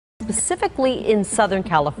specifically in Southern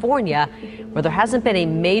California, where there hasn't been a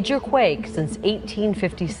major quake since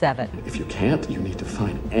 1857. If you can't, you need to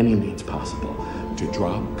find any means possible to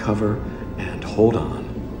drop, cover, and hold on,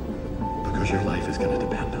 because your life is going to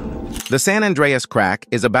depend on it. The San Andreas Crack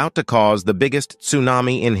is about to cause the biggest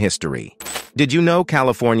tsunami in history. Did you know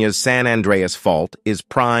California's San Andreas Fault is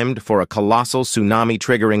primed for a colossal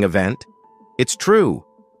tsunami-triggering event? It's true.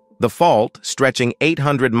 The fault, stretching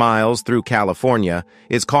 800 miles through California,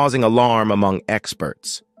 is causing alarm among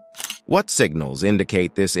experts. What signals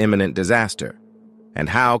indicate this imminent disaster? And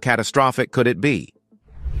how catastrophic could it be?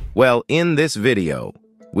 Well, in this video,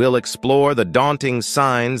 we'll explore the daunting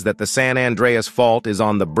signs that the San Andreas Fault is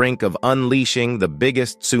on the brink of unleashing the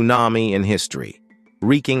biggest tsunami in history,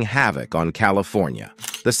 wreaking havoc on California.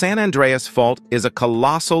 The San Andreas Fault is a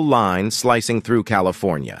colossal line slicing through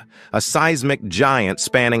California, a seismic giant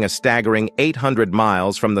spanning a staggering 800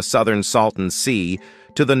 miles from the southern Salton Sea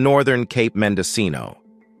to the northern Cape Mendocino.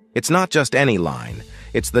 It's not just any line,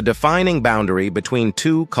 it's the defining boundary between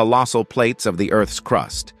two colossal plates of the Earth's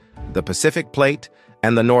crust, the Pacific Plate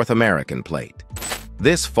and the North American Plate.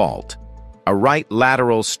 This fault, a right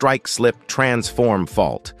lateral strike-slip transform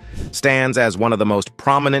fault, stands as one of the most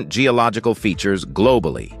prominent geological features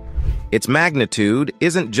globally. Its magnitude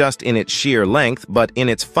isn't just in its sheer length, but in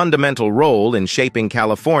its fundamental role in shaping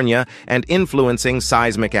California and influencing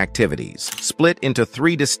seismic activities. Split into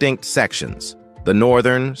three distinct sections: the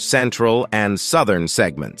northern, central, and southern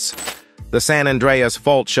segments. The San Andreas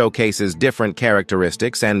Fault showcases different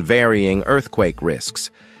characteristics and varying earthquake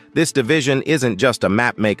risks. This division isn't just a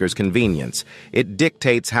mapmaker's convenience. It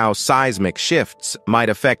dictates how seismic shifts might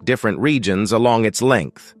affect different regions along its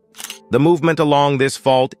length. The movement along this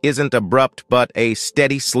fault isn't abrupt but a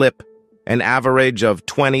steady slip, an average of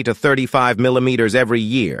 20 to 35 millimeters every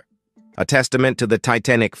year, a testament to the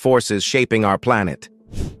titanic forces shaping our planet.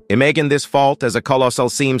 Imagine this fault as a colossal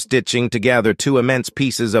seam stitching together two immense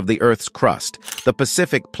pieces of the Earth's crust. The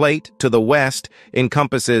Pacific Plate to the west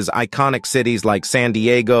encompasses iconic cities like San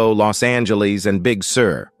Diego, Los Angeles, and Big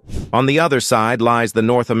Sur. On the other side lies the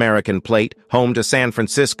North American Plate, home to San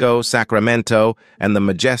Francisco, Sacramento, and the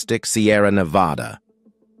majestic Sierra Nevada.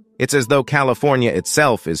 It's as though California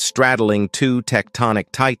itself is straddling two tectonic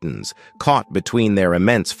titans, caught between their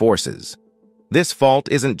immense forces. This fault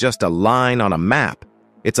isn't just a line on a map.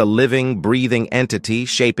 It's a living, breathing entity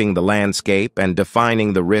shaping the landscape and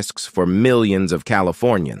defining the risks for millions of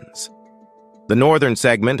Californians. The northern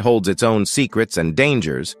segment holds its own secrets and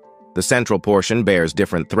dangers, the central portion bears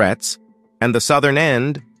different threats, and the southern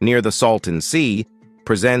end, near the Salton Sea,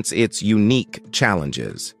 presents its unique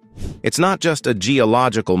challenges. It's not just a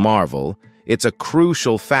geological marvel, it's a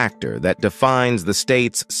crucial factor that defines the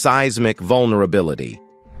state's seismic vulnerability.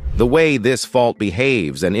 The way this fault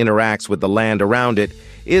behaves and interacts with the land around it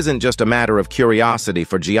isn't just a matter of curiosity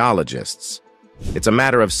for geologists. It's a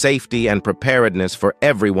matter of safety and preparedness for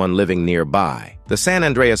everyone living nearby. The San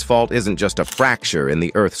Andreas Fault isn't just a fracture in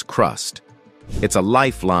the Earth's crust. It's a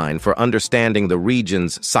lifeline for understanding the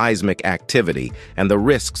region's seismic activity and the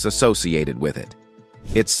risks associated with it.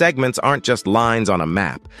 Its segments aren't just lines on a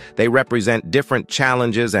map. They represent different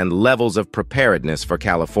challenges and levels of preparedness for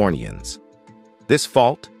Californians. This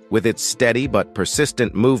fault, with its steady but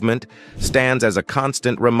persistent movement, stands as a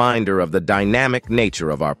constant reminder of the dynamic nature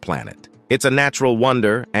of our planet. It's a natural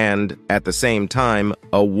wonder and, at the same time,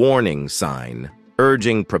 a warning sign,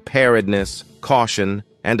 urging preparedness, caution,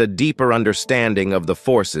 and a deeper understanding of the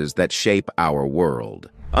forces that shape our world.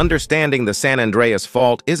 Understanding the San Andreas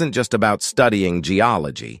Fault isn't just about studying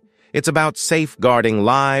geology. It's about safeguarding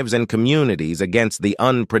lives and communities against the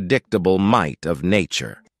unpredictable might of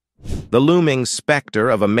nature. The looming specter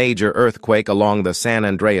of a major earthquake along the San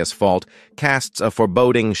Andreas Fault casts a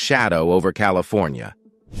foreboding shadow over California,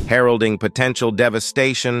 heralding potential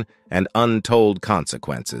devastation and untold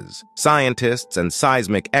consequences. Scientists and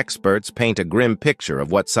seismic experts paint a grim picture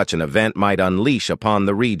of what such an event might unleash upon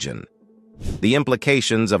the region. The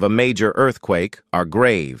implications of a major earthquake are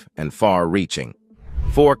grave and far-reaching.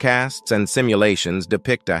 Forecasts and simulations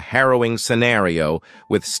depict a harrowing scenario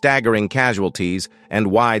with staggering casualties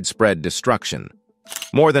and widespread destruction.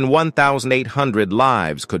 More than 1,800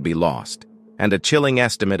 lives could be lost, and a chilling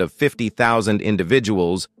estimate of 50,000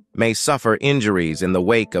 individuals may suffer injuries in the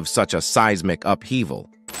wake of such a seismic upheaval.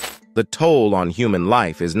 The toll on human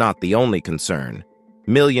life is not the only concern.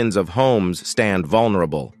 Millions of homes stand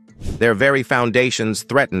vulnerable, their very foundations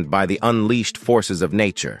threatened by the unleashed forces of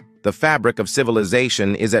nature. The fabric of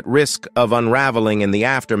civilization is at risk of unraveling in the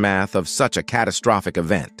aftermath of such a catastrophic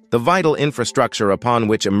event. The vital infrastructure upon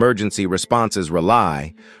which emergency responses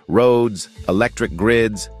rely, roads, electric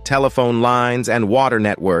grids, telephone lines, and water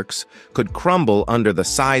networks, could crumble under the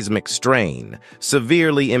seismic strain,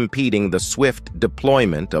 severely impeding the swift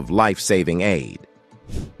deployment of life-saving aid.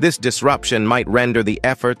 This disruption might render the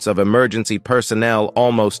efforts of emergency personnel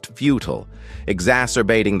almost futile,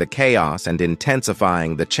 exacerbating the chaos and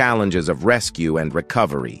intensifying the challenges of rescue and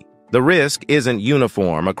recovery. The risk isn't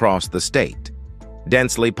uniform across the state.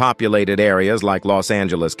 Densely populated areas like Los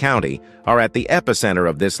Angeles County are at the epicenter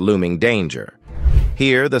of this looming danger.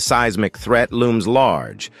 Here, the seismic threat looms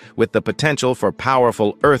large, with the potential for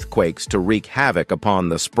powerful earthquakes to wreak havoc upon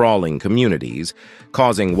the sprawling communities,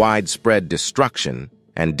 causing widespread destruction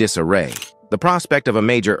and disarray. The prospect of a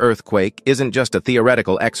major earthquake isn't just a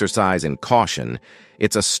theoretical exercise in caution,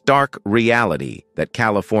 it's a stark reality that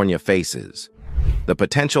California faces. The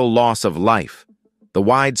potential loss of life, the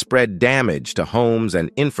widespread damage to homes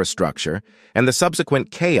and infrastructure, and the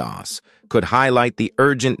subsequent chaos could highlight the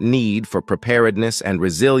urgent need for preparedness and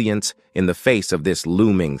resilience in the face of this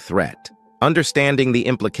looming threat. Understanding the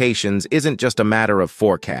implications isn't just a matter of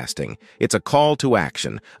forecasting. It's a call to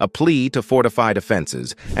action, a plea to fortify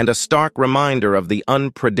defenses, and a stark reminder of the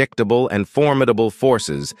unpredictable and formidable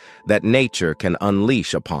forces that nature can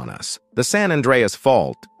unleash upon us. The San Andreas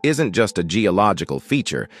Fault isn't just a geological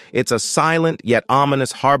feature. It's a silent yet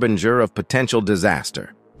ominous harbinger of potential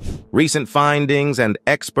disaster. Recent findings and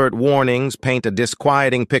expert warnings paint a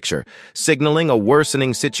disquieting picture, signaling a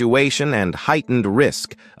worsening situation and heightened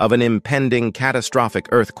risk of an impending catastrophic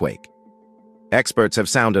earthquake. Experts have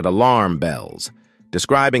sounded alarm bells,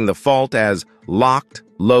 describing the fault as locked,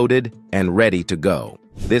 loaded, and ready to go.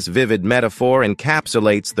 This vivid metaphor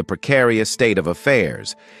encapsulates the precarious state of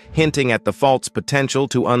affairs, hinting at the fault's potential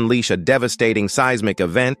to unleash a devastating seismic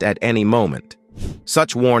event at any moment.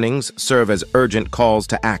 Such warnings serve as urgent calls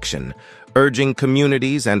to action, urging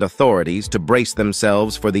communities and authorities to brace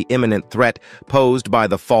themselves for the imminent threat posed by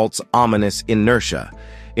the fault's ominous inertia.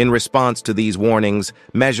 In response to these warnings,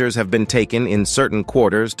 measures have been taken in certain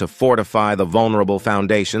quarters to fortify the vulnerable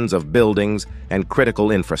foundations of buildings and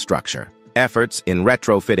critical infrastructure. Efforts in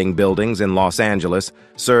retrofitting buildings in Los Angeles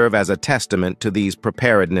serve as a testament to these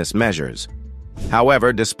preparedness measures.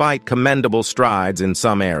 However, despite commendable strides in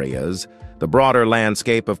some areas, the broader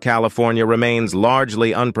landscape of California remains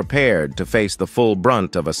largely unprepared to face the full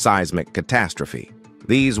brunt of a seismic catastrophe.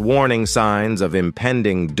 These warning signs of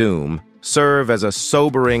impending doom serve as a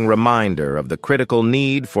sobering reminder of the critical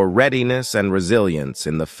need for readiness and resilience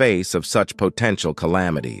in the face of such potential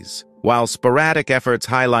calamities. While sporadic efforts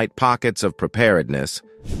highlight pockets of preparedness,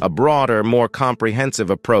 a broader, more comprehensive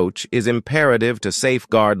approach is imperative to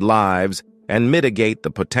safeguard lives and mitigate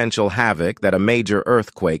the potential havoc that a major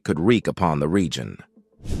earthquake could wreak upon the region.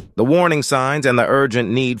 The warning signs and the urgent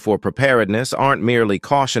need for preparedness aren't merely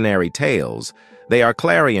cautionary tales, they are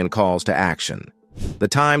clarion calls to action. The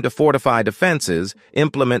time to fortify defenses,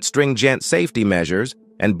 implement stringent safety measures,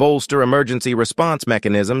 and bolster emergency response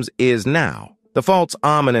mechanisms is now. The fault's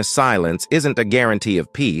ominous silence isn't a guarantee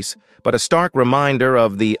of peace, but a stark reminder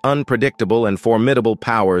of the unpredictable and formidable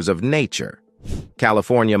powers of nature.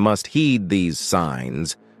 California must heed these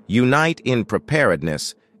signs, unite in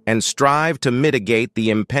preparedness, and strive to mitigate the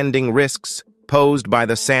impending risks posed by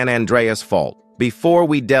the San Andreas Fault. Before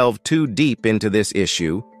we delve too deep into this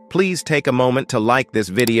issue, please take a moment to like this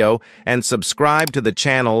video and subscribe to the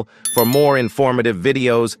channel for more informative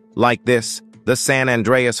videos like this. The San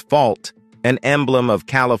Andreas Fault, an emblem of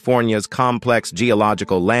California's complex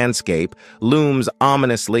geological landscape, looms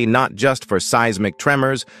ominously not just for seismic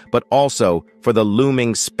tremors, but also for the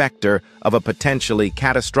looming specter of a potentially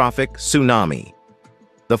catastrophic tsunami.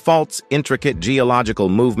 The fault's intricate geological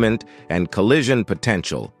movement and collision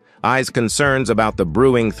potential eyes concerns about the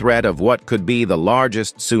brewing threat of what could be the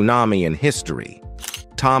largest tsunami in history.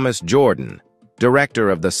 Thomas Jordan,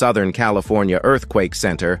 director of the Southern California Earthquake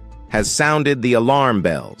Center, has sounded the alarm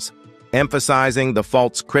bells, emphasizing the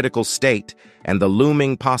fault's critical state and the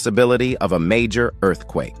looming possibility of a major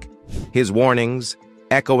earthquake. His warnings,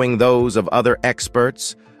 echoing those of other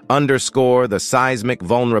experts, underscore the seismic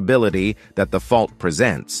vulnerability that the fault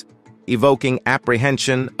presents, evoking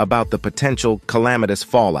apprehension about the potential calamitous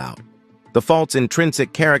fallout. The fault's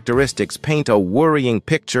intrinsic characteristics paint a worrying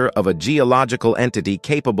picture of a geological entity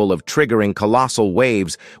capable of triggering colossal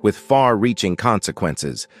waves with far-reaching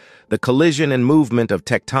consequences. The collision and movement of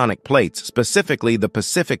tectonic plates, specifically the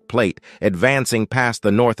Pacific Plate advancing past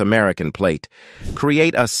the North American Plate,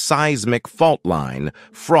 create a seismic fault line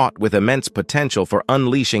fraught with immense potential for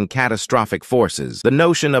unleashing catastrophic forces. The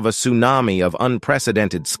notion of a tsunami of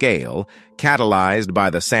unprecedented scale, catalyzed by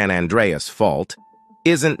the San Andreas Fault,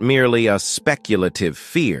 isn't merely a speculative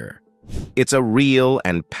fear. It's a real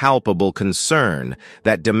and palpable concern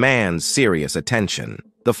that demands serious attention.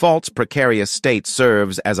 The fault's precarious state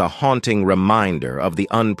serves as a haunting reminder of the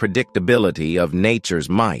unpredictability of nature's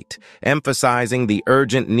might, emphasizing the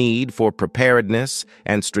urgent need for preparedness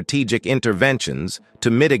and strategic interventions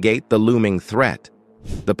to mitigate the looming threat.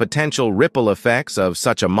 The potential ripple effects of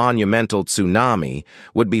such a monumental tsunami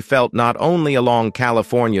would be felt not only along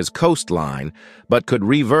California's coastline, but could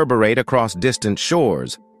reverberate across distant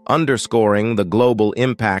shores, underscoring the global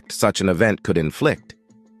impact such an event could inflict.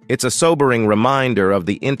 It's a sobering reminder of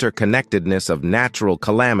the interconnectedness of natural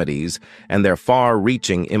calamities and their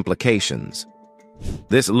far-reaching implications.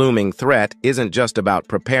 This looming threat isn't just about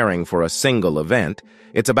preparing for a single event,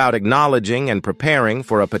 it's about acknowledging and preparing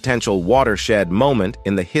for a potential watershed moment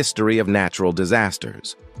in the history of natural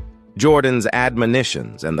disasters. Jordan's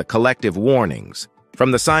admonitions and the collective warnings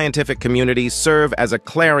from the scientific community serve as a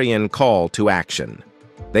clarion call to action.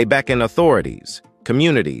 They beckon authorities,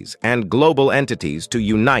 communities, and global entities to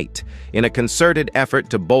unite in a concerted effort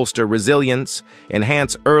to bolster resilience,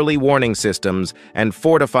 enhance early warning systems, and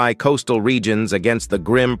fortify coastal regions against the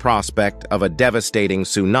grim prospect of a devastating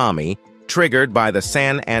tsunami triggered by the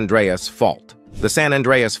San Andreas Fault. The San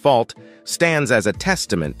Andreas Fault stands as a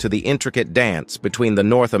testament to the intricate dance between the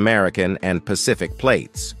North American and Pacific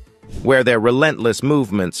plates, where their relentless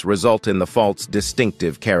movements result in the fault's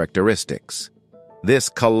distinctive characteristics. This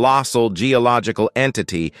colossal geological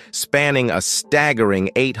entity, spanning a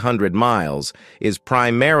staggering 800 miles, is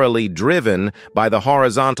primarily driven by the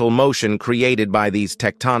horizontal motion created by these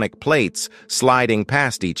tectonic plates sliding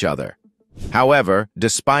past each other. However,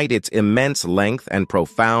 despite its immense length and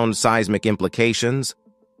profound seismic implications,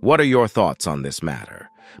 what are your thoughts on this matter?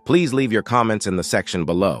 Please leave your comments in the section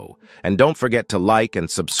below, and don't forget to like and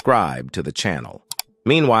subscribe to the channel.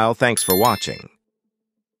 Meanwhile, thanks for watching.